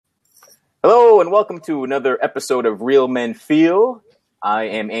Hello and welcome to another episode of Real Men Feel. I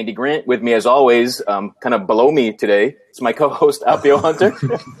am Andy Grant. With me, as always, kind of below me today, it's my co-host, Appio Hunter.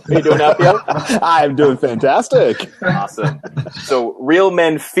 How you doing, Appio? I'm doing fantastic. Awesome. So, Real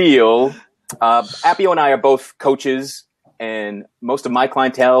Men Feel. Appio and I are both coaches, and most of my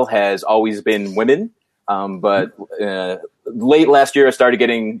clientele has always been women. But late last year, I started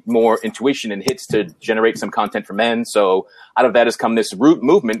getting more intuition and hits to generate some content for men. So, out of that has come this root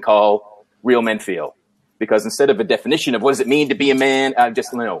movement called Real Men Feel. Because instead of a definition of what does it mean to be a man,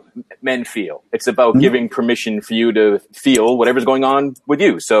 men feel. It's about giving permission for you to feel whatever's going on with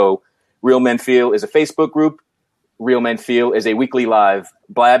you. So Real Men Feel is a Facebook group. Real Men Feel is a weekly live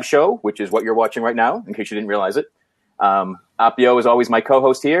blab show, which is what you're watching right now, in case you didn't realize it. Appio is always my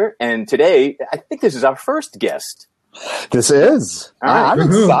co-host here. And today, I think this is our first guest. This is. All right. I'm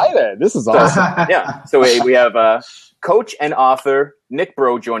excited. This is awesome. Yeah. So we have coach and author Nick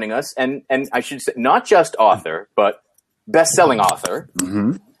Breaux joining us, and I should say not just author, but best-selling author,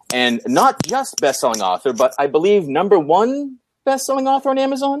 and not just best-selling author, but I believe #1 best-selling author on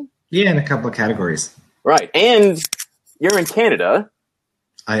Amazon. Yeah, in a couple of categories. Right, and you're in Canada.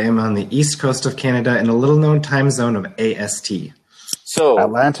 I am on the east coast of Canada in a little-known time zone of AST. So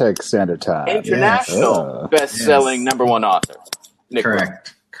Atlantic Standard Time. International best-selling #1 author. Nick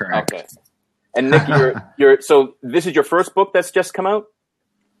Correct. Breaux. Okay. And Nick, so this is your first book that's just come out?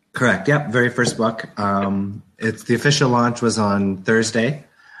 Correct. Yep. Very first book. It's the official launch was on Thursday.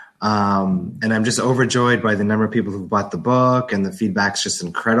 And I'm just overjoyed by the number of people who bought the book, and the feedback's just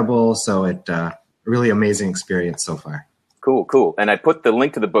incredible. So really amazing experience so far. Cool. And I put the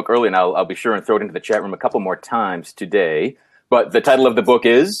link to the book early, and I'll be sure and throw it into the chat room a couple more times today. But the title of the book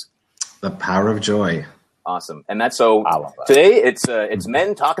is? The Power of Joy. Awesome. And that's so today it's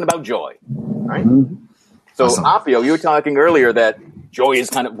men talking about joy. Right? So awesome. Appio, you were talking earlier that joy is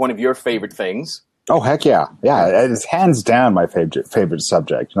kind of one of your favorite things. Oh, heck yeah. Yeah, it is hands down my favorite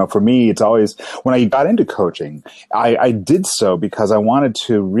subject. For me, it's always, when I got into coaching, I did so because I wanted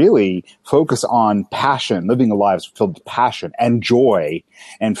to really focus on passion, living lives filled with passion and joy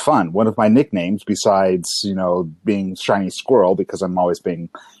and fun. One of my nicknames, besides, being Shiny Squirrel, because I'm always being,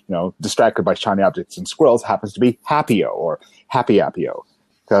 distracted by shiny objects and squirrels, happens to be Happio or Happy Appio.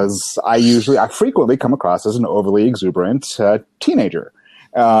 Because I frequently come across as an overly exuberant teenager.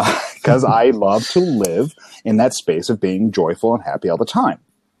 Because I love to live in that space of being joyful and happy all the time.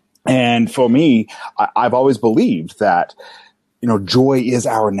 And for me, I've always believed that, joy is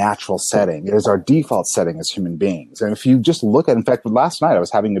our natural setting. It is our default setting as human beings. And if you just look at, in fact, last night I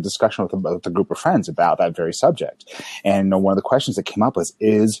was having a discussion with a group of friends about that very subject. And one of the questions that came up was,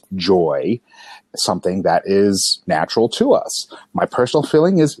 is joy something that is natural to us? My personal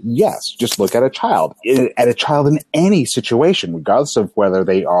feeling is yes. Just look at a child. At a child in any situation, regardless of whether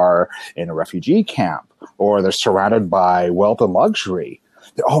they are in a refugee camp or they're surrounded by wealth and luxury,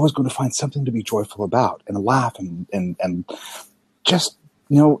 they're always going to find something to be joyful about and laugh and just,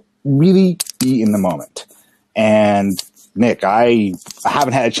 really be in the moment. And Nick, I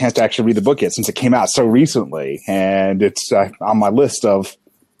haven't had a chance to actually read the book yet since it came out so recently, and it's on my list of,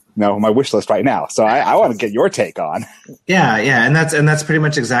 my wish list right now. So I want to get your take on. Yeah. And that's pretty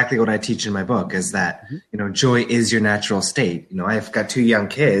much exactly what I teach in my book is that, joy is your natural state. I've got 2 young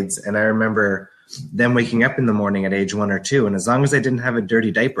kids, and I remember them waking up in the morning at age 1 or 2. And as long as they didn't have a dirty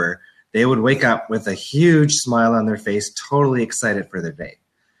diaper, they would wake up with a huge smile on their face, totally excited for their day.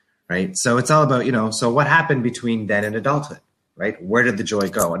 Right. So it's all about, so what happened between then and adulthood, right? Where did the joy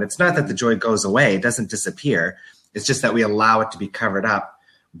go? And it's not that the joy goes away. It doesn't disappear. It's just that we allow it to be covered up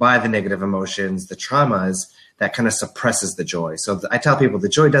by the negative emotions, the traumas that kind of suppresses the joy. So I tell people the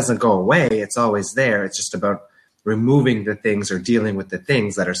joy doesn't go away. It's always there. It's just about removing the things or dealing with the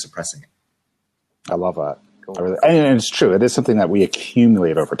things that are suppressing it. I love that. Cool. And it's true. It is something that we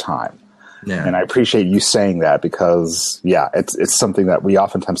accumulate over time. Yeah. And I appreciate you saying that because, it's something that we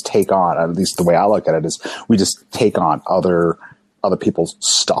oftentimes take on. At least the way I look at it is we just take on other people's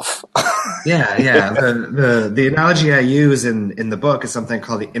stuff. Yeah. The analogy I use in the book is something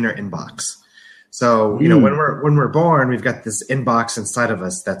called the inner inbox. So, when we're born, we've got this inbox inside of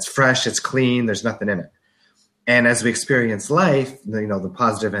us that's fresh, it's clean, there's nothing in it. And as we experience life, the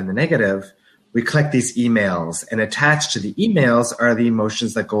positive and the negative, we collect these emails, and attached to the emails are the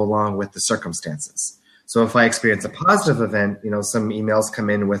emotions that go along with the circumstances. So if I experience a positive event, some emails come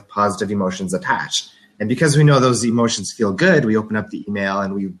in with positive emotions attached. And because we know those emotions feel good, we open up the email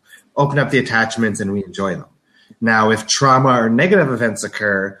and we open up the attachments and we enjoy them. Now, if trauma or negative events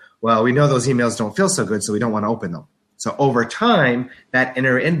occur, well, we know those emails don't feel so good, so we don't want to open them. So over time, that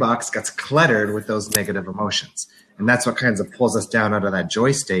inner inbox gets cluttered with those negative emotions. And that's what kind of pulls us down out of that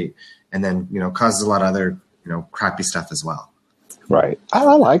joy state, and then, causes a lot of other, crappy stuff as well. Right. I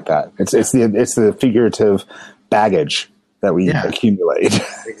like that. It's the figurative baggage that we accumulate.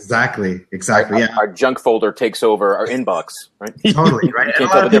 Exactly. Our junk folder takes over our inbox, right? Totally, right?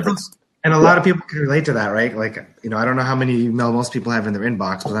 Can't tell the difference. And a lot of people can relate to that, right? Like, I don't know how many email most people have in their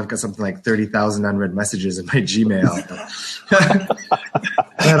inbox, but I've got something like 30,000 unread messages in my Gmail.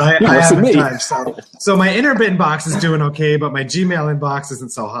 And I have at times. So my inner inbox is doing okay, but my Gmail inbox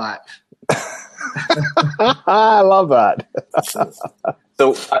isn't so hot. I love that.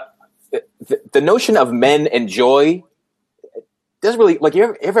 So the notion of men and joy doesn't really, like,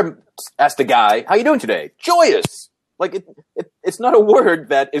 you ever ask the guy, how you doing today? Joyous. Like, it's not a word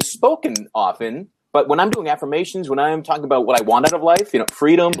that is spoken often, but when I'm doing affirmations, when I'm talking about what I want out of life,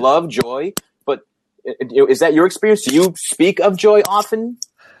 freedom, love, joy, but is that your experience? Do you speak of joy often?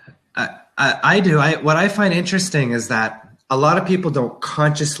 I do. What I find interesting is that a lot of people don't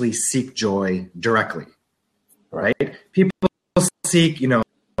consciously seek joy directly, right? People seek,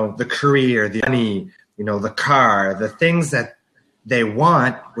 the career, the money, the car, the things that they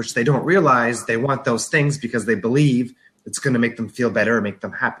want, which they don't realize they want those things because they believe it's going to make them feel better or make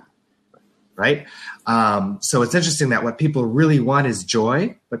them happy, right? So it's interesting that what people really want is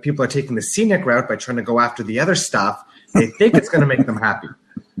joy, but people are taking the scenic route by trying to go after the other stuff. They think it's going to make them happy,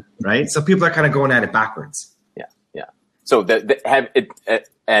 right? So people are kind of going at it backwards. Yeah. So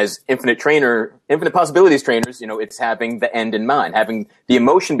as infinite possibilities trainers, it's having the end in mind, having the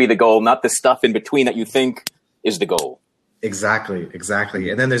emotion be the goal, not the stuff in between that you think is the goal. Exactly.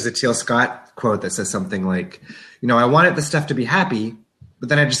 And then there's a Teal Scott quote that says something like, I wanted the stuff to be happy, but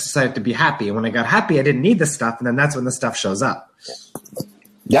then I just decided to be happy. And when I got happy, I didn't need the stuff. And then that's when the stuff shows up.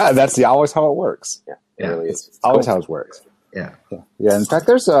 Yeah, that's always how it works. Yeah, it really is. It's always how it works. Yeah. In fact,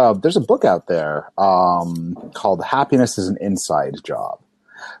 there's a book out there called Happiness is an Inside Job.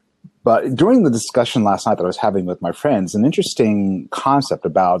 But during the discussion last night that I was having with my friends, an interesting concept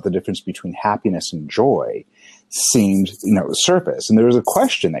about the difference between happiness and joy seemed, surface. And there was a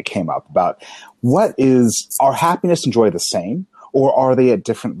question that came up about are happiness and joy the same, or are they at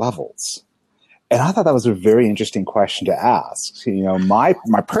different levels? And I thought that was a very interesting question to ask. My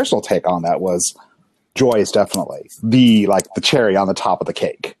personal take on that was joy is definitely the cherry on the top of the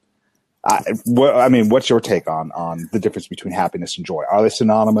cake. What's your take on the difference between happiness and joy? Are they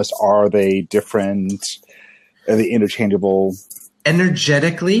synonymous? Are they different? Are they interchangeable?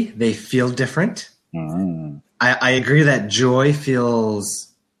 Energetically, they feel different. Mm. I agree that joy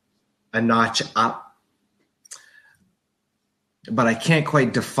feels a notch up, but I can't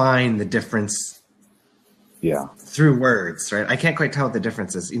quite define the difference. Yeah, through words, right? I can't quite tell what the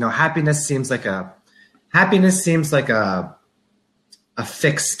difference is. Happiness seems like a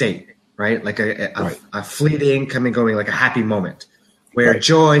fixed state, right? Like a fleeting coming, going, like a happy moment, where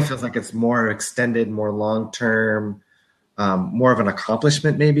joy feels like it's more extended, more long-term, more of an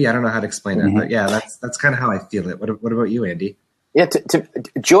accomplishment, maybe. I don't know how to explain it, but yeah, that's kind of how I feel it. What about you, Andy? Yeah,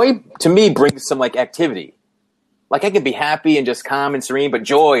 joy to me brings some activity. Like, I can be happy and just calm and serene, but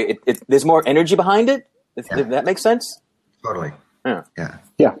joy, there's more energy behind it. Does that make sense? Totally. Yeah.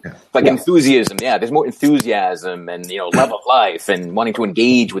 Like enthusiasm. Yeah, there's more enthusiasm and love of life and wanting to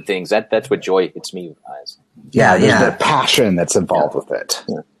engage with things. That's what joy hits me as. Yeah, there's the passion that's involved with it.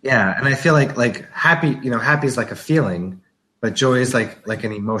 Yeah, and I feel like happy. Happy is like a feeling, but joy is like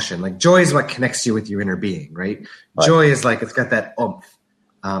an emotion. Like, joy is what connects you with your inner being, right? Joy is like, it's got that oomph.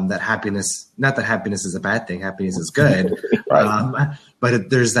 That happiness. Not that happiness is a bad thing. Happiness is good. But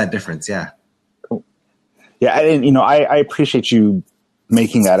there's that difference. Yeah. Yeah, and I appreciate you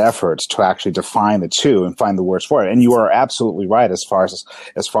making that effort to actually define the two and find the words for it. And you are absolutely right as far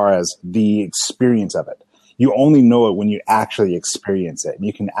as the experience of it. You only know it when you actually experience it, and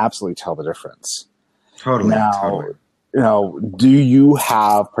you can absolutely tell the difference. Totally. Do you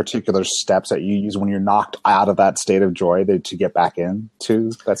have particular steps that you use when you're knocked out of that state of joy to get back into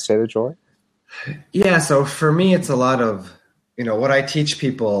that state of joy? Yeah. So for me, it's a lot of what I teach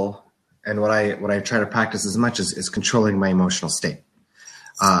people. And what I try to practice as much is controlling my emotional state.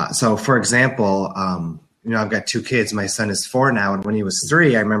 So, for example, I've got 2 kids. My son is 4 now, and when he was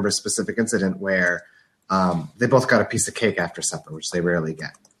 3, I remember a specific incident where they both got a piece of cake after supper, which they rarely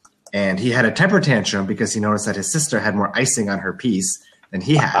get. And he had a temper tantrum because he noticed that his sister had more icing on her piece than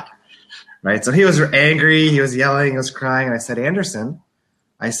he had. Right? So he was angry. He was yelling. He was crying. And I said, Anderson,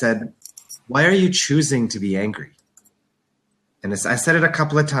 why are you choosing to be angry? And I said it a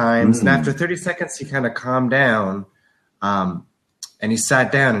couple of times, and after 30 seconds, he kind of calmed down, and he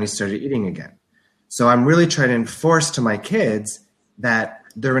sat down and he started eating again. So I'm really trying to enforce to my kids that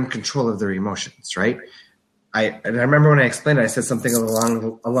they're in control of their emotions, right? I remember when I explained it, I said something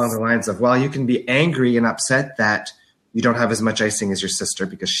along the lines of, well, you can be angry and upset that you don't have as much icing as your sister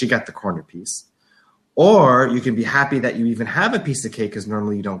because she got the corner piece. Or you can be happy that you even have a piece of cake because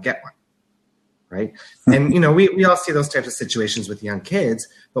normally you don't get one, right? And, we all see those types of situations with young kids,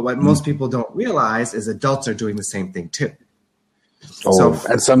 but what most people don't realize is adults are doing the same thing too.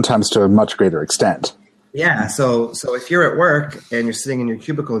 And sometimes to a much greater extent. Yeah, so if you're at work and you're sitting in your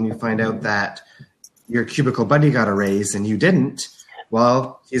cubicle and you find out that your cubicle buddy got a raise and you didn't,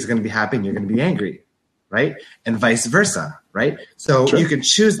 well, he's going to be happy and you're going to be angry, right? And vice versa, right? So you can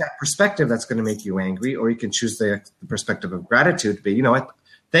choose that perspective that's going to make you angry, or you can choose the perspective of gratitude. But you know what?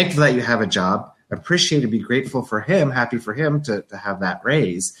 Thankful that you have a job. Appreciate it. Be grateful for him. Happy for him to have that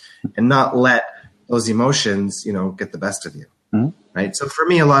raise, and not let those emotions, get the best of you. Mm-hmm. Right. So for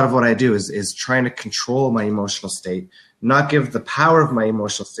me, a lot of what I do is trying to control my emotional state, not give the power of my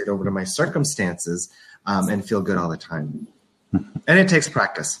emotional state over to my circumstances, and feel good all the time. Mm-hmm. And it takes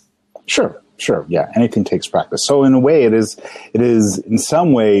practice. Sure. Yeah. Anything takes practice. So in a way, it is in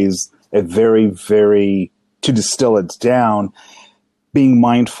some ways a very, very, to distill it down, being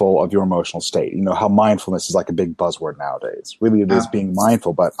mindful of your emotional state. You know how mindfulness is like a big buzzword nowadays. Really, it is being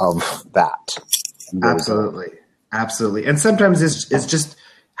mindful, but of that. Absolutely. Absolutely. And sometimes it's just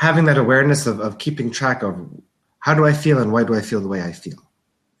having that awareness of keeping track of how do I feel and why do I feel the way I feel,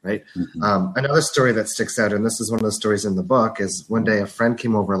 right? Mm-hmm. Another story that sticks out, and this is one of the stories in the book, is one day a friend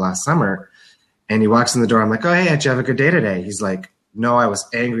came over last summer and he walks in the door. I'm like, oh, hey, did you have a good day today? He's like, no, I was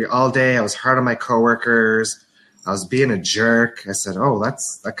angry all day. I was hard on my coworkers. I was being a jerk. I said, oh,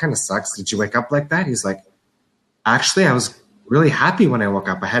 that kind of sucks. Did you wake up like that? He's like, actually, I was really happy when I woke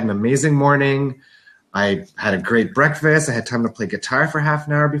up. I had an amazing morning. I had a great breakfast. I had time to play guitar for half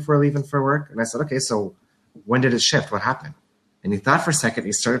an hour before leaving for work. And I said, okay, so when did it shift? What happened? And he thought for a second.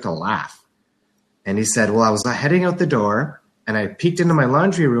 He started to laugh. And he said, well, I was heading out the door and I peeked into my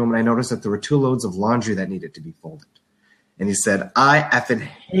laundry room and I noticed that there were 2 loads of laundry that needed to be folded. And he said, I effing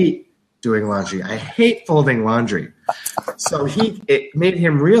hate doing laundry. I hate folding laundry. So it made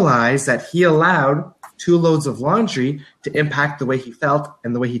him realize that he allowed 2 loads of laundry to impact the way he felt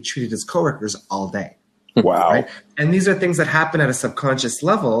and the way he treated his coworkers all day. Wow. Right? And these are things that happen at a subconscious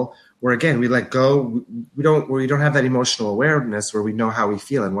level where, again, we let go. We don't have that emotional awareness where we know how we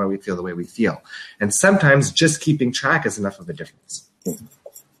feel and why we feel the way we feel. And sometimes just keeping track is enough of a difference.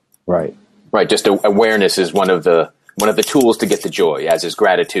 Right. Just awareness is one of the tools to get the joy, as is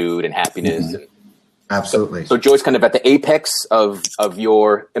gratitude and happiness. Mm-hmm. Absolutely. So joy's kind of at the apex of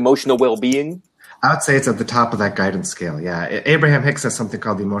your emotional well-being. I would say it's at the top of that guidance scale. Yeah. Abraham Hicks has something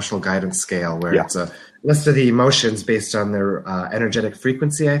called the emotional guidance scale, where it's a list of the emotions based on their energetic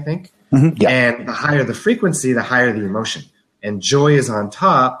frequency, I think. Mm-hmm. Yeah. And the higher the frequency, the higher the emotion. And joy is on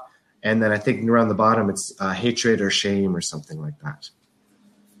top. And then I think around the bottom, it's hatred or shame or something like that.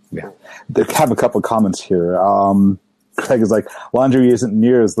 Yeah. They have a couple of comments here. Craig is like, laundry isn't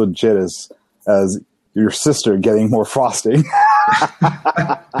near as legit as your sister getting more frosting.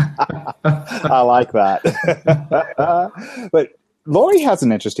 I like that. But Lori has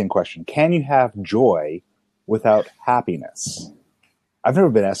an interesting question. Can you have joy without happiness? I've never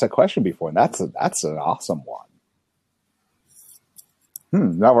been asked that question before, and that's an awesome one.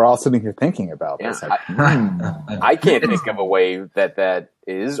 Now we're all sitting here thinking about this. Like, I can't think of a way that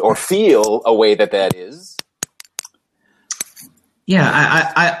is, or feel a way that is.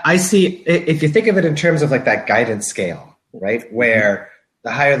 Yeah, I see. If you think of it in terms of like that guidance scale, right, where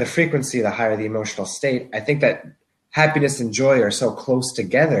the higher the frequency, the higher the emotional state, I think that happiness and joy are so close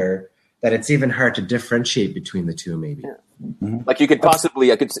together that it's even hard to differentiate between the two, maybe. Yeah. Mm-hmm. Like you could possibly,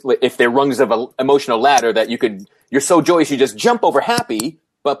 if they're rungs of an emotional ladder, that you're so joyous you just jump over happy,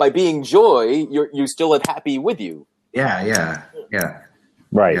 but by being joy, you still have happy with you. Yeah.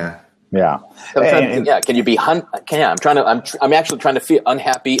 Right. Yeah. Can you be? I'm actually trying to feel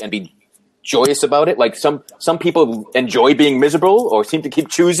unhappy and be joyous about it. Like some people enjoy being miserable or seem to keep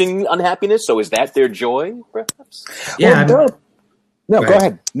choosing unhappiness. So is that their joy, perhaps? Yeah. Go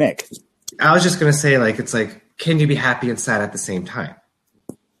ahead, Nick. I was just going to say, it's like, can you be happy and sad at the same time?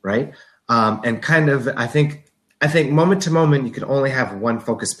 Right. And kind of, I think moment to moment, you can only have one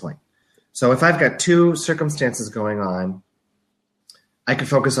focus point. So if I've got 2 circumstances going on, I can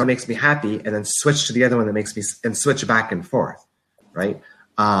focus on what makes me happy and then switch to the other one that makes me, and switch back and forth. Right.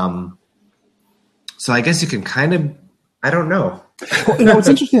 So I guess you can kind of, I don't know. Well, it's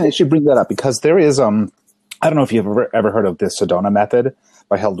interesting that you bring that up, because there is I don't know if you've ever heard of the Sedona method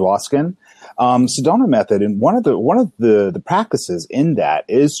by Hal Dwoskin. Sedona method, and one of the practices in that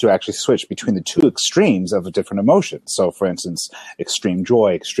is to actually switch between the two extremes of different emotions. So, for instance, extreme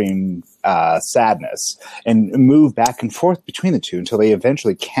joy, extreme sadness, and move back and forth between the two until they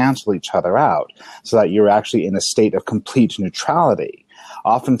eventually cancel each other out, so that you're actually in a state of complete neutrality.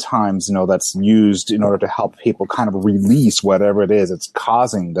 Oftentimes, that's used in order to help people kind of release whatever it is that's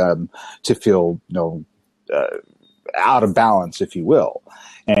causing them to feel, out of balance, if you will.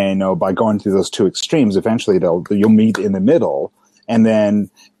 And by going through those two extremes, eventually you'll meet in the middle. And then,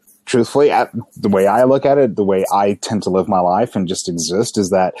 truthfully, the way I look at it, the way I tend to live my life and just exist,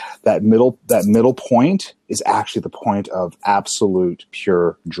 is that middle point is actually the point of absolute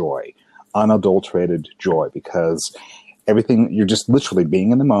pure joy, unadulterated joy, because everything, you're just literally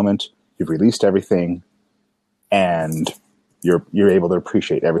being in the moment. You've released everything, and you're able to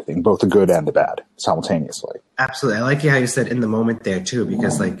appreciate everything, both the good and the bad, simultaneously. Absolutely. I like how you said in the moment there too,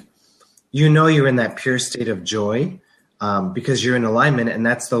 because you're in that pure state of joy, because you're in alignment, and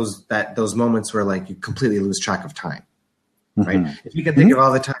that's those moments where you completely lose track of time, right? Mm-hmm. If you can think of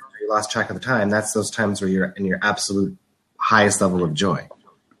all the times where you lost track of the time, that's those times where you're in your absolute highest level of joy.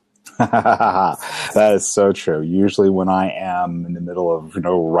 That is so true. Usually when I am in the middle of,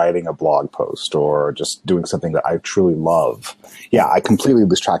 writing a blog post or just doing something that I truly love, I completely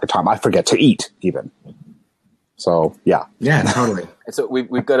lose track of time. I forget to eat even. So, yeah. Yeah, totally. And so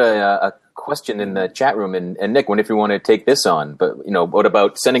we've got a question in the chat room, and Nick, wonder if you want to take this on. But, what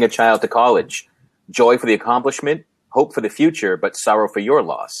about sending a child to college? Joy for the accomplishment, hope for the future, but sorrow for your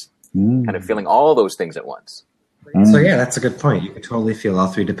loss. Kind of feeling all those things at once. So that's a good point. You can totally feel all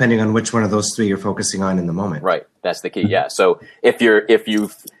three, depending on which one of those three you're focusing on in the moment. Right, that's the key. Yeah. So if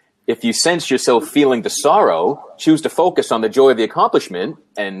you sense yourself feeling the sorrow, choose to focus on the joy of the accomplishment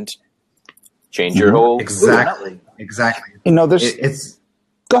and change your whole exactly. There's.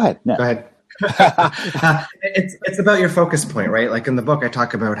 Go ahead. No. Go ahead. It's about your focus point, right? Like in the book, I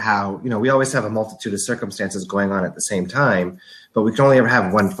talk about how we always have a multitude of circumstances going on at the same time, but we can only ever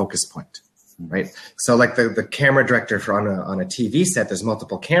have one focus point. Right. So like the camera director on a TV set, there's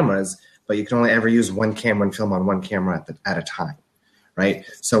multiple cameras, but you can only ever use one camera and film on one camera at a time. Right.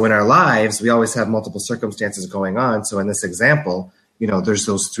 So in our lives, we always have multiple circumstances going on. So in this example, there's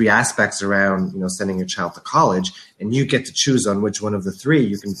those three aspects around, sending your child to college, and you get to choose on which one of the three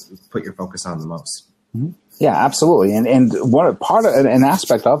you can put your focus on the most. Mm-hmm. Yeah, absolutely. And an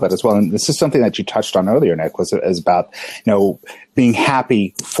aspect of it as well, and this is something that you touched on earlier, Nick, is about, being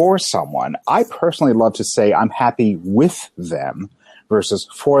happy for someone. I personally love to say I'm happy with them versus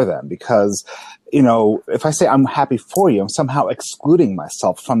for them, because, if I say I'm happy for you, I'm somehow excluding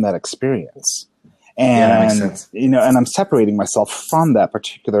myself from that experience. And, that makes sense. And I'm separating myself from that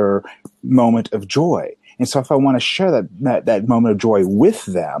particular moment of joy. And so if I want to share that moment of joy with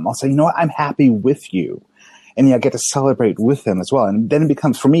them, I'll say, I'm happy with you. And I get to celebrate with them as well. And then it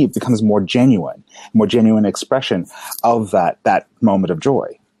becomes more genuine expression of that moment of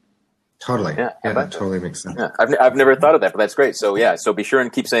joy. Totally. Yeah, that totally makes sense. Yeah. I've never thought of that, but that's great. So so be sure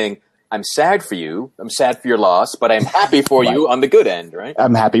and keep saying, I'm sad for you. I'm sad for your loss, but I'm happy for you on the good end, right?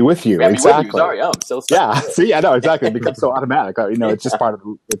 I'm happy with you. Exactly. With you. Sorry, I'm so sad. Yeah. See, I know exactly. It becomes so automatic. It's just part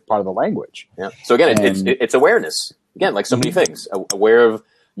of the language. Yeah. So again, it's awareness. Again, like so many things. Aware of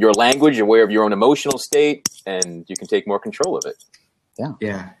your language, aware of your own emotional state, and you can take more control of it.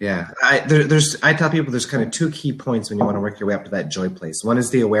 Yeah. I tell people there's kind of two key points when you want to work your way up to that joy place. One is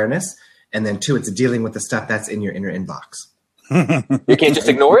the awareness, and then two, it's dealing with the stuff that's in your inner inbox. You can't just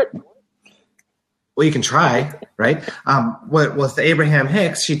ignore it? Well, you can try, right? With Abraham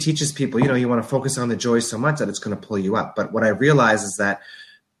Hicks, she teaches people, you want to focus on the joy so much that it's going to pull you up. But what I realize is that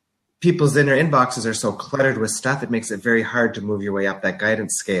people's inner inboxes are so cluttered with stuff, it makes it very hard to move your way up that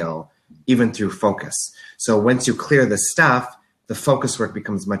guidance scale, even through focus. So once you clear the stuff, the focus work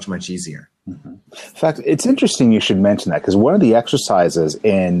becomes much, much easier. Mm-hmm. In fact, it's interesting you should mention that, because one of the exercises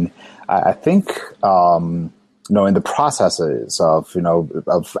in, I think, in the processes of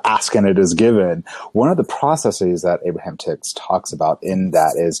ask and it is given, one of the processes that Abraham Hicks talks about in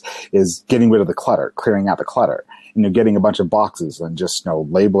that is getting rid of the clutter, clearing out the clutter. Getting a bunch of boxes and just,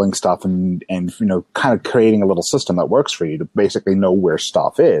 labeling stuff and kind of creating a little system that works for you to basically know where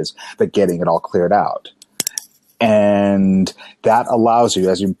stuff is, but getting it all cleared out. And that allows you,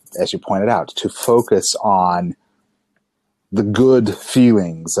 as you pointed out, to focus on the good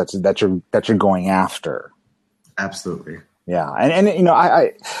feelings that you're going after. Absolutely. Yeah. And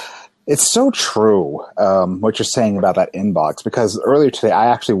I it's so true, what you're saying about that inbox, because earlier today, I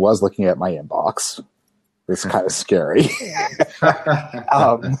actually was looking at my inbox It's kind of scary.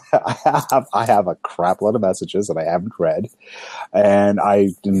 I have a crap load of messages that I haven't read, and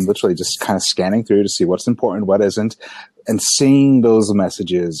I'm literally just kind of scanning through to see what's important, what isn't, and seeing those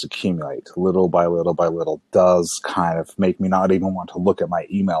messages accumulate little by little by little does kind of make me not even want to look at my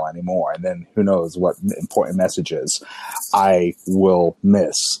email anymore. And then who knows what important messages I will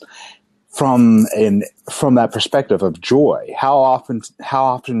miss. From that perspective of joy, how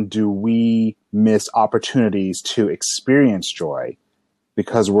often do we miss opportunities to experience joy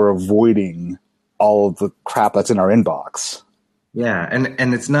because we're avoiding all of the crap that's in our inbox? Yeah,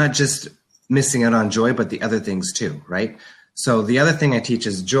 and it's not just missing out on joy, but the other things too, right? So the other thing I teach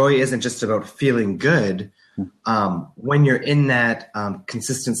is joy isn't just about feeling good. When you're in that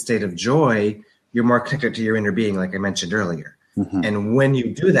consistent state of joy, you're more connected to your inner being, like I mentioned earlier. Mm-hmm. And when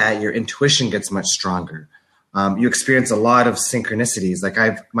you do that, your intuition gets much stronger. You experience a lot of synchronicities. Like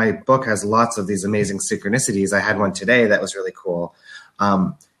my book has lots of these amazing synchronicities. I had one today that was really cool.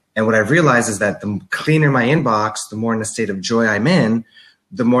 And what I've realized is that the cleaner my inbox, the more in a state of joy I'm in,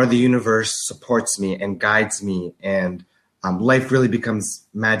 the more the universe supports me and guides me. And life really becomes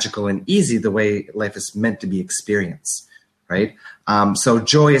magical and easy the way life is meant to be experienced, right? So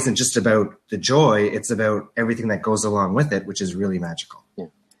joy isn't just about the joy, it's about everything that goes along with it, which is really magical. Yeah.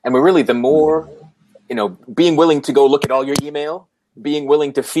 And we're really, the more, being willing to go look at all your email, being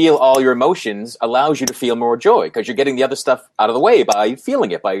willing to feel all your emotions allows you to feel more joy because you're getting the other stuff out of the way by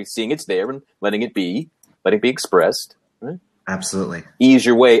feeling it, by seeing it's there and letting it be expressed. Right? Absolutely. Ease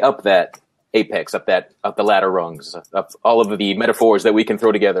your way up that apex, up the ladder rungs, up all of the metaphors that we can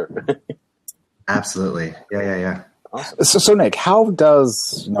throw together. Absolutely. Yeah. Awesome. So Nick, how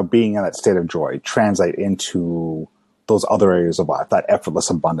does being in that state of joy translate into those other areas of life, that effortless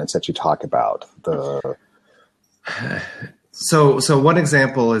abundance that you talk about? So one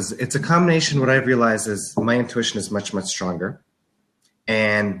example is it's a combination. What I've realized is my intuition is much, much stronger,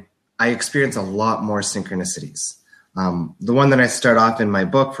 and I experience a lot more synchronicities. The one that I start off in my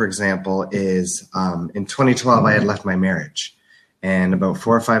book, for example, is in 2012, I had left my marriage, and about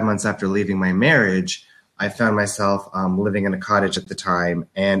 4 or 5 months after leaving my marriage, I found myself living in a cottage at the time.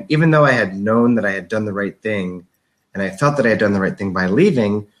 And even though I had known that I had done the right thing, and I felt that I had done the right thing by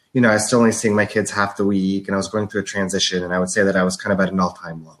leaving, I was still only seeing my kids half the week, and I was going through a transition, and I would say that I was kind of at an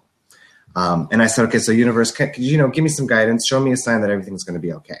all-time low. And I said, okay, so universe, could you give me some guidance, show me a sign that everything's going to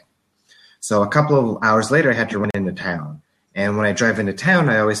be okay. So a couple of hours later, I had to run into town. And when I drive into town,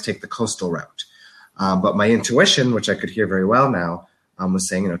 I always take the coastal route. But my intuition, which I could hear very well now, was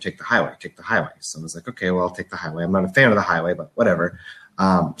saying, take the highway. So I was like, okay, well, I'll take the highway. I'm not a fan of the highway, but whatever.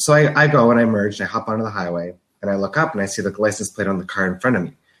 So I go and I merge and I hop onto the highway and I look up and I see the license plate on the car in front of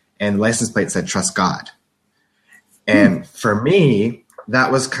me. And the license plate said, "Trust God." And for me,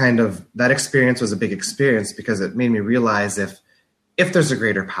 that experience was a big experience because it made me realize if there's a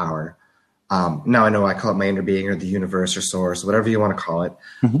greater power, now I know I call it my inner being or the universe or source, whatever you want to call it,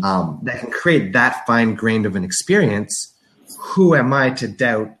 that can create that fine-grained of an experience, who am I to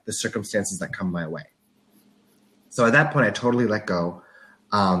doubt the circumstances that come my way? So at that point, I totally let go.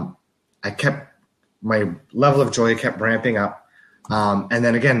 My level of joy kept ramping up. And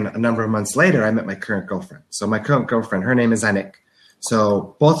then again, a number of months later, I met my current girlfriend. So my current girlfriend, her name is Anik.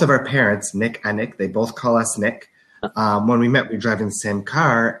 So both of our parents, Nick, Anik, they both call us Nick. When we met, we were driving the same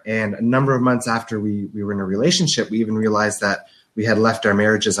car. And a number of months after we were in a relationship, we even realized that we had left our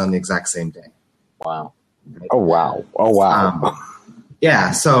marriages on the exact same day. Wow. Right? Oh, wow.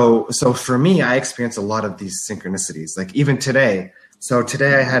 Yeah. So for me, I experience a lot of these synchronicities, like even today. So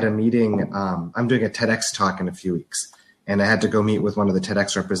today I had a meeting. I'm doing a TEDx talk in a few weeks. And I had to go meet with one of the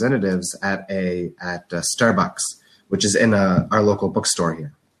TEDx representatives at Starbucks, which is in our local bookstore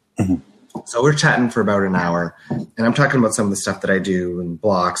here. Mm-hmm. So we're chatting for about an hour, and I'm talking about some of the stuff that I do and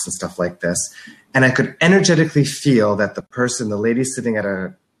blocks and stuff like this. And I could energetically feel that the lady sitting at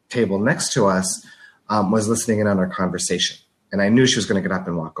a table next to us was listening in on our conversation. And I knew she was going to get up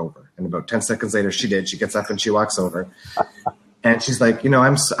and walk over. And about 10 seconds later, she did. She gets up and she walks over. And she's like,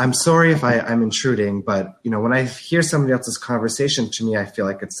 I'm sorry if I'm intruding, but, when I hear somebody else's conversation, to me, I feel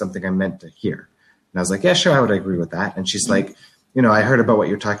like it's something I'm meant to hear. And I was like, yeah, sure, I would agree with that. And she's like, I heard about what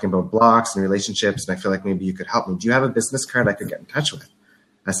you're talking about, blocks and relationships, and I feel like maybe you could help me. Do you have a business card I could get in touch with?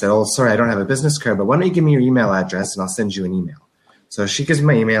 I said, oh, sorry, I don't have a business card, but why don't you give me your email address and I'll send you an email. So she gives me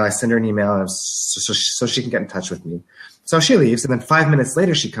my email. I send her an email so she can get in touch with me. So she leaves, and then 5 minutes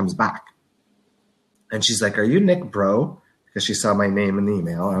later, she comes back. And she's like, are you Nick Bro? because she saw my name in the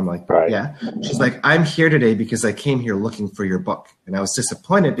email. I'm like, Right. yeah. She's like, I'm here today because I came here looking for your book. And I was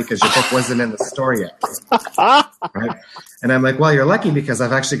disappointed because your book wasn't in the store yet. Right. And I'm like, well, you're lucky because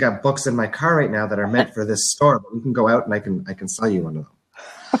I've actually got books in my car right now that are meant for this store, but we can go out and I can sell you one of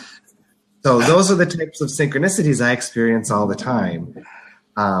them. So those are the types of synchronicities I experience all the time.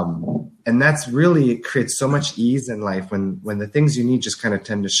 And that's really, it creates so much ease in life when the things you need just kind of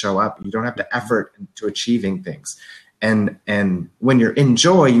tend to show up. You don't have to effort to achieving things. And when you're in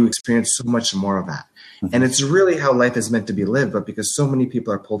joy, you experience so much more of that. And it's really how life is meant to be lived. But because so many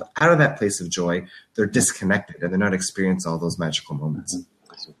people are pulled out of that place of joy, they're disconnected and they're not experiencing all those magical moments.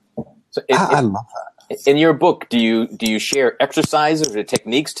 So I love that. in your book, do you share exercises or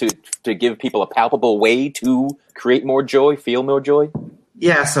techniques to give people a palpable way to create more joy, feel more joy?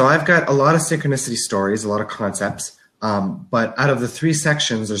 Yeah, so I've got a lot of synchronicity stories, a lot of concepts. But out of the 3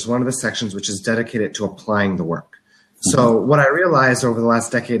 sections, there's one of the sections which is dedicated to applying the work. So what I realized over the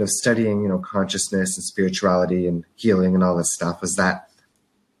last decade of studying, consciousness and spirituality and healing and all this stuff is that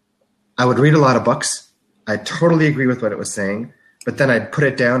I would read a lot of books. I totally agree with what it was saying, but then I'd put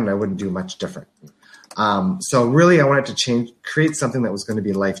it down and I wouldn't do much different. So really I wanted to create something that was going to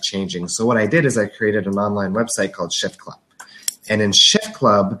be life-changing. So what I did is I created an online website called Shift Club. And in Shift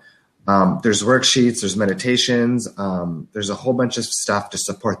Club, there's worksheets, there's meditations, there's a whole bunch of stuff to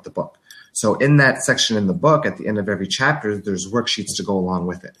support the book. So in that section in the book, at the end of every chapter, there's worksheets to go along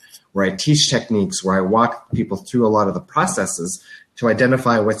with it, where I teach techniques, where I walk people through a lot of the processes to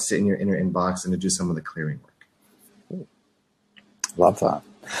identify what's in your inner inbox and to do some of the clearing work. Love that.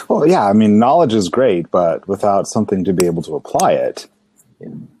 Well, yeah, I mean, knowledge is great, but without something to be able to apply it,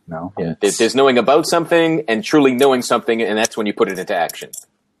 no. Yeah. There's knowing about something and truly knowing something, and that's when you put it into action.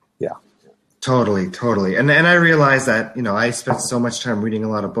 Yeah. Totally. And I realized that, I spent so much time reading a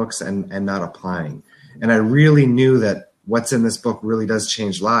lot of books and not applying. And I really knew that what's in this book really does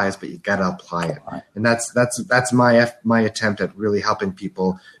change lives, but you got to apply it. And that's my attempt at really helping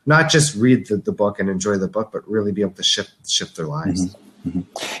people not just read the book and enjoy the book, but really be able to shift their lives. Mm-hmm.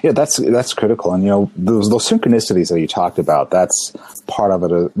 Mm-hmm. Yeah, that's critical. And, those synchronicities that you talked about, that's part of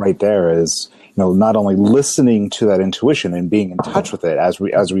it right there is, not only listening to that intuition and being in touch with it as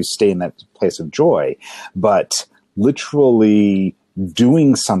we stay in that place of joy, but literally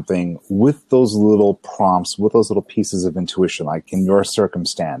doing something with those little prompts, with those little pieces of intuition, like in your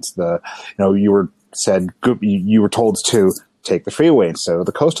circumstance, you were told to take the freeway instead of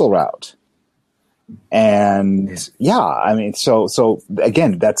the coastal route. And I mean, so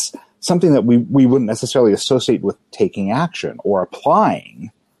again, that's something that we wouldn't necessarily associate with taking action or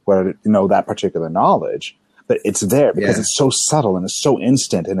applying that particular knowledge, but it's there because it's so subtle and it's so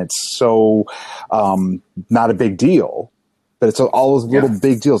instant and it's so not a big deal, but it's all those little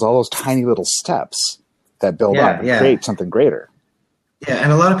big deals, all those tiny little steps that build up and create something greater. Yeah,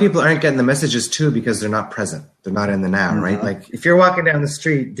 and a lot of people aren't getting the messages too because they're not present. They're not in the now, right? Like if you're walking down the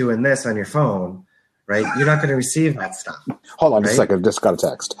street doing this on your phone, right, you're not going to receive that stuff. Hold on just a second. I just got a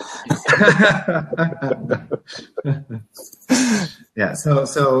text. Yeah.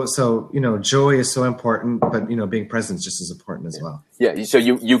 So joy is so important, but being present is just as important as well. Yeah. So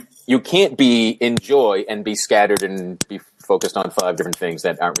you can't be in joy and be scattered and be focused on 5 different things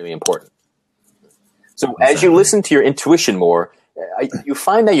that aren't really important. So as you listen to your intuition more, you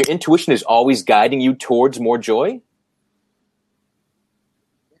find that your intuition is always guiding you towards more joy.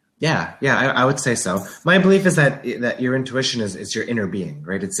 Yeah, I would say so. My belief is that your intuition is your inner being,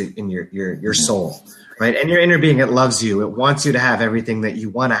 right? It's in your soul, right? And your inner being, it loves you. It wants you to have everything that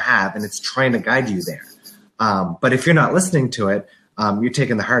you want to have, and it's trying to guide you there. But if you're not listening to it, you're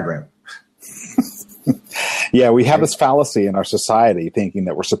taking the hard route. Yeah, we have this fallacy in our society thinking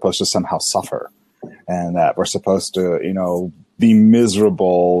that we're supposed to somehow suffer and that we're supposed to, be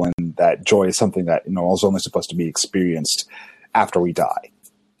miserable and that joy is something that, is only supposed to be experienced after we die.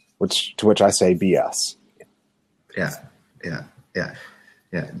 To which I say BS. Yeah.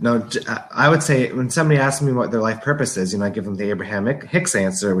 No, I would say when somebody asks me what their life purpose is, I give them the Abraham Hicks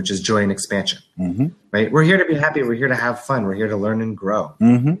answer, which is joy and expansion. Mm-hmm. Right? We're here to be happy. We're here to have fun. We're here to learn and grow.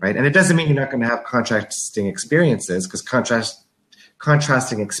 Mm-hmm. Right? And it doesn't mean you're not going to have contrasting experiences because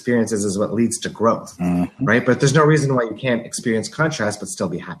contrasting experiences is what leads to growth, right? But there's no reason why you can't experience contrast but still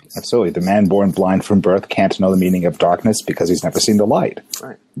be happy. Absolutely. The man born blind from birth can't know the meaning of darkness because he's never seen the light.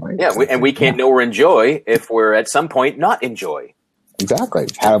 Right. Yeah, we can't know we're in joy if we're at some point not in joy. Exactly.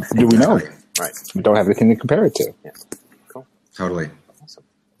 How do we know? Right. We don't have anything to compare it to. Yeah. Cool. Totally. Awesome.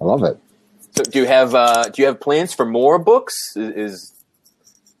 I love it. So do you have plans for more books?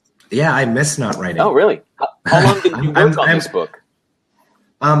 Yeah, I miss not writing. Oh, really? How long did you work on this book?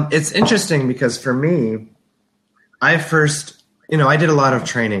 It's interesting because for me, I first, I did a lot of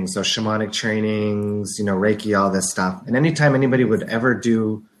training, so shamanic trainings, Reiki, all this stuff. And anytime anybody would ever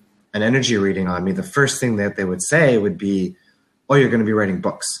do an energy reading on me, the first thing that they would say would be, oh, you're going to be writing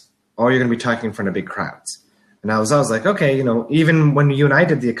books, or you're going to be talking in front of big crowds. And I was always like, okay, even when you and I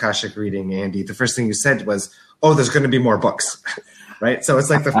did the Akashic reading, Andy, the first thing you said was, oh, there's going to be more books, right? So it's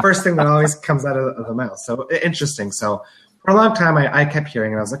like the first thing that always comes out of the mouth. So interesting. So for a long time, I kept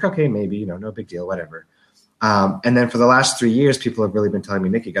hearing, and I was like, okay, maybe, no big deal, whatever. And then for the last 3 years, people have really been telling me,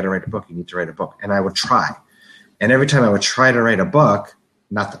 Nick, you got to write a book. You need to write a book. And I would try. And every time I would try to write a book,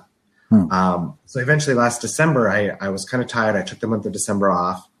 nothing. So eventually last December, I was kind of tired. I took the month of December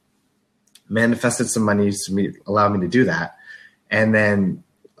off, manifested some money to allow me to do that. And then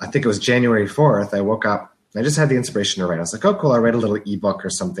I think it was January 4th, I woke up. I just had the inspiration to write. I was like, oh, cool. I'll write a little ebook or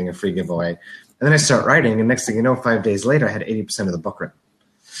something, a free giveaway. And then I start writing. And next thing you know, 5 days later, I had 80% of the book written.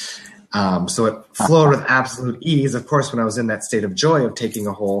 So it flowed with absolute ease. Of course, when I was in that state of joy of taking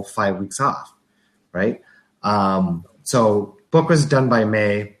a whole 5 weeks off, right? So book was done by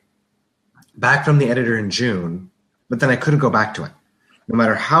May, back from the editor in June, but then I couldn't go back to it. No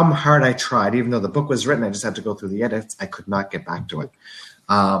matter how hard I tried, even though the book was written, I just had to go through the edits. I could not get back to it.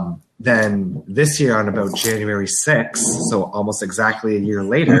 Then this year on about January 6th, so almost exactly a year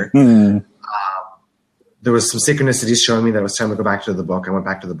later, there was some synchronicities showing me that it was time to go back to the book. I went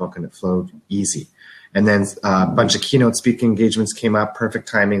back to the book and it flowed easy. And then a bunch of keynote speaking engagements came up, perfect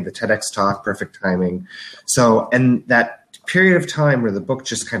timing. The TEDx talk, perfect timing. So, and that period of time where the book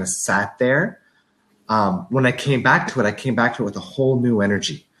just kind of sat there, when I came back to it with a whole new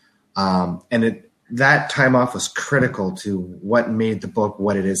energy. That time off was critical to what made the book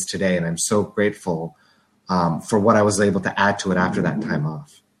what it is today. And I'm so grateful for what I was able to add to it after that time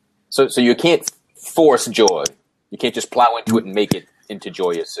off. So you can't force joy. You can't just plow into it and make it into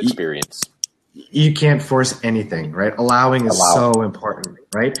joyous experience. You can't force anything, right? Allowing is so important,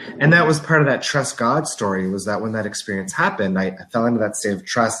 right? And that was part of that trust God story, was that when that experience happened, I fell into that state of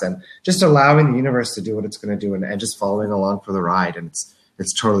trust and just allowing the universe to do what it's going to do and just following along for the ride. And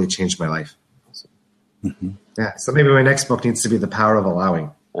it's totally changed my life. Mm-hmm. Yeah. So maybe my next book needs to be The Power of Allowing.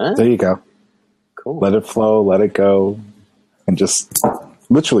 There you go. Cool. Let it flow, let it go, and just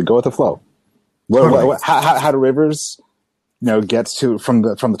literally go with the flow. Totally. How do rivers, get to from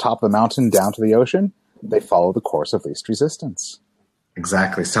the top of the mountain down to the ocean? They follow the course of least resistance.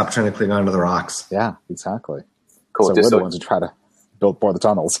 Exactly. Stop trying to cling onto the rocks. Yeah, exactly. Cool. So we're the ones who try to build more of the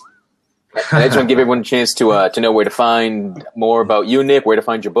tunnels. And I just want to give everyone a chance to know where to find more about you, Nick, where to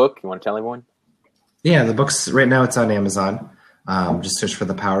find your book. You want to tell everyone? Yeah, the book's right now it's on Amazon. Just search for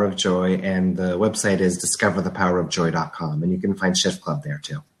The Power of Joy, and the website is discoverthepowerofjoy.com, and you can find Shift Club there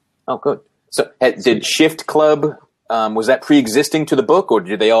too. Oh, good. So did Shift Club, was that pre-existing to the book, or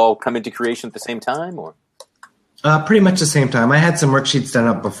did they all come into creation at the same time? Or pretty much the same time. I had some worksheets done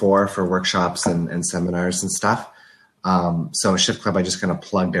up before for workshops and seminars and stuff. So Shift Club, I just kind of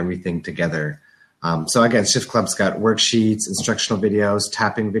plugged everything together. So again, Shift Club's got worksheets, instructional videos,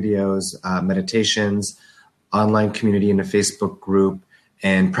 tapping videos, meditations, online community in a Facebook group,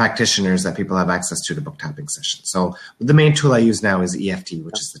 and practitioners that people have access to book tapping sessions. So the main tool I use now is EFT,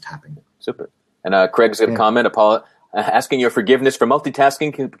 which is the tapping. Super. And Craig's got a comment asking your forgiveness for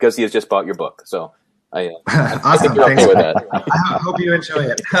multitasking because he has just bought your book. So I awesome. think you're okay with that. I hope you enjoy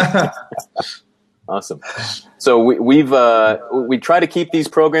it. Awesome. So we try to keep these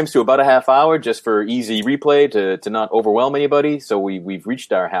programs to about a half hour just for easy replay to not overwhelm anybody. So we've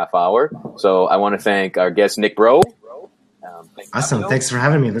reached our half hour. So I want to thank our guest, Nick Breau. Awesome. Thanks for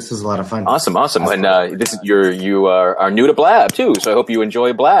having me. This was a lot of fun. Awesome. And this is you are new to Blab too. So I hope you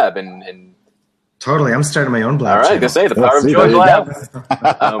enjoy Blab and totally. I'm starting my own Blab. All right. Gonna say The Power of Joy Blab.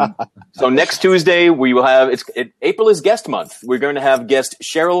 So next Tuesday we will have April is guest month. We're going to have guest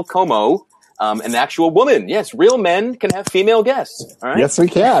Cheryl Como. An actual woman. Yes, real men can have female guests. All right? Yes, we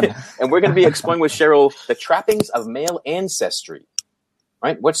can. And we're going to be exploring with Cheryl the trappings of male ancestry.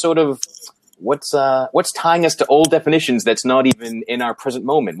 Right? What's tying us to old definitions that's not even in our present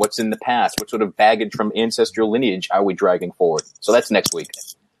moment? What's in the past? What sort of baggage from ancestral lineage are we dragging forward? So that's next week.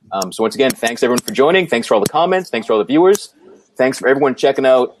 So once again, thanks everyone for joining. Thanks for all the comments. Thanks for all the viewers. Thanks for everyone checking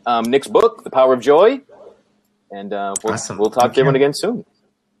out Nick's book, The Power of Joy. And we'll talk to everyone again soon.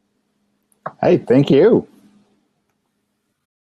 Hey, thank you.